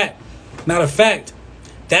 Matter of fact,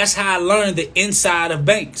 that's how I learned the inside of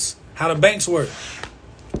banks, how the banks work.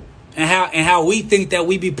 And how we think that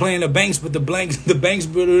we be playing the banks, but the banks, they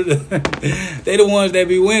the ones that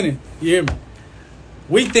be winning. You hear me?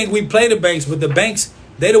 We think we play the banks, but the banks,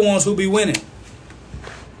 they the ones who be winning.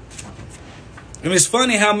 And it's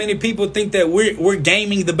funny how many people think that we're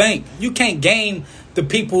gaming the bank. You can't game the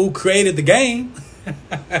people who created the game.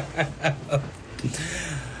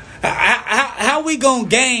 How we gonna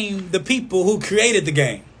game the people who created the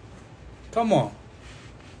game? Come on.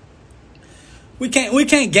 We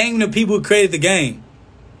can't game the people who created the game.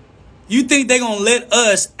 You think they're gonna let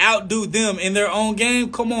us outdo them in their own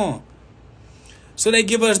game? Come on. So they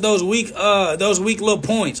give us those weak little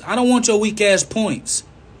points. I don't want your weak ass points.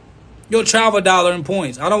 Your travel dollar in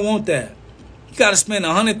points. I don't want that. You gotta spend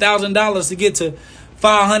 $100,000 to get to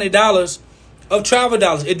 $500 of travel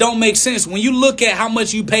dollars. It don't make sense. When you look at how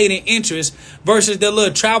much you paid in interest versus the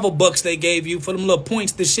little travel bucks they gave you for them little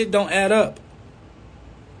points, the shit don't add up.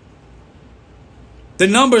 The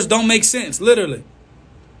numbers don't make sense, literally.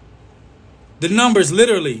 The numbers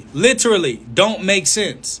literally don't make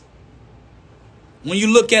sense. When you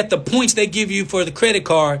look at the points they give you for the credit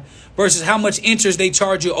card versus how much interest they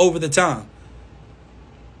charge you over the time.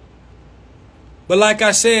 But like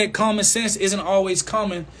I said, common sense isn't always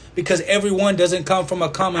common because everyone doesn't come from a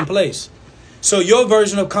common place. So your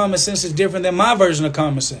version of common sense is different than my version of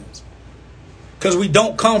common sense. Because we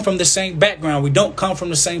don't come from the same background. We don't come from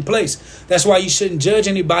the same place. That's why you shouldn't judge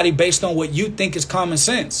anybody based on what you think is common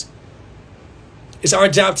sense. It's our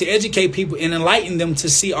job to educate people and enlighten them to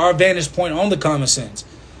see our vantage point on the common sense.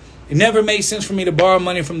 It never made sense for me to borrow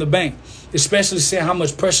money from the bank, especially seeing how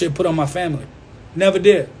much pressure it put on my family. Never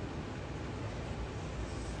did.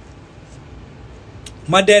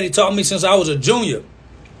 My daddy taught me since I was a junior.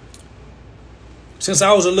 Since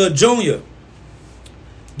I was a little junior.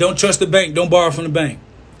 Don't trust the bank. Don't borrow from the bank.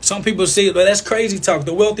 Some people see it, but that's crazy talk.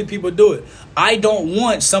 The wealthy people do it. I don't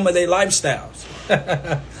want some of their lifestyles.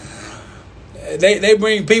 They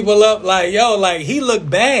bring people up like, yo, like he look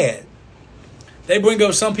bad. They bring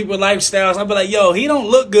up some people's lifestyles. I'll be like, yo, he don't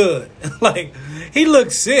look good. Like, he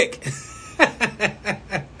looks sick.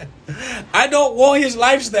 I don't want his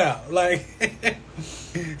lifestyle. Like,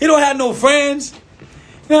 he don't have no friends. He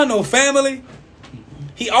don't have no family.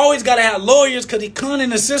 He always got to have lawyers because he conning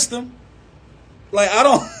the system. Like, I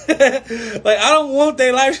don't want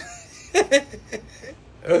their life.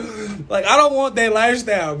 Like, I don't want their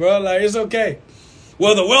lifestyle, bro. Like, it's okay.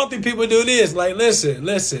 Well, the wealthy people do this. Like, listen.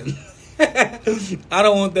 I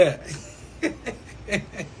don't want that.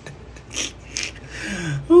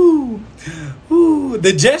 Ooh.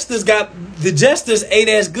 The jesters ate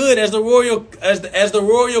as good as the royal as the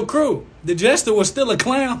royal crew. The jester was still a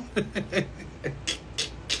clown.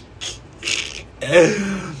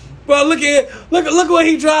 Bro, look what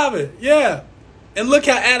he driving. Yeah. And look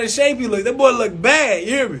how out of shape he look. That boy look bad, you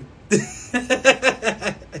hear me?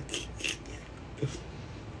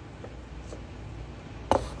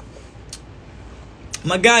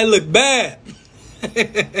 My guy look bad.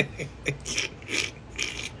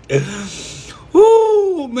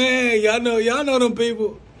 Woo, man, y'all know them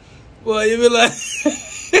people. Well, you be like,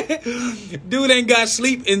 dude ain't got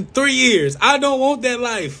sleep in 3 years. I don't want that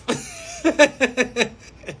life.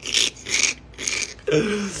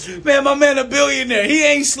 Man, my man a billionaire. He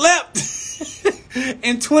ain't slept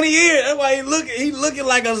in 20 years. That's why he looking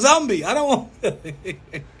like a zombie. I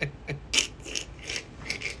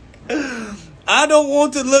don't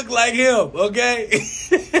want to look like him, okay?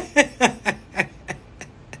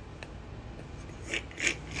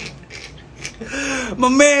 My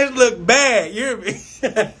man look bad, you hear me?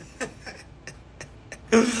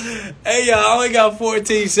 Hey, y'all, I only got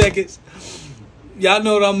 14 seconds. Y'all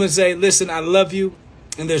know what I'm going to say. Listen, I love you,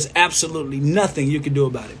 and there's absolutely nothing you can do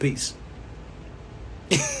about it. Peace.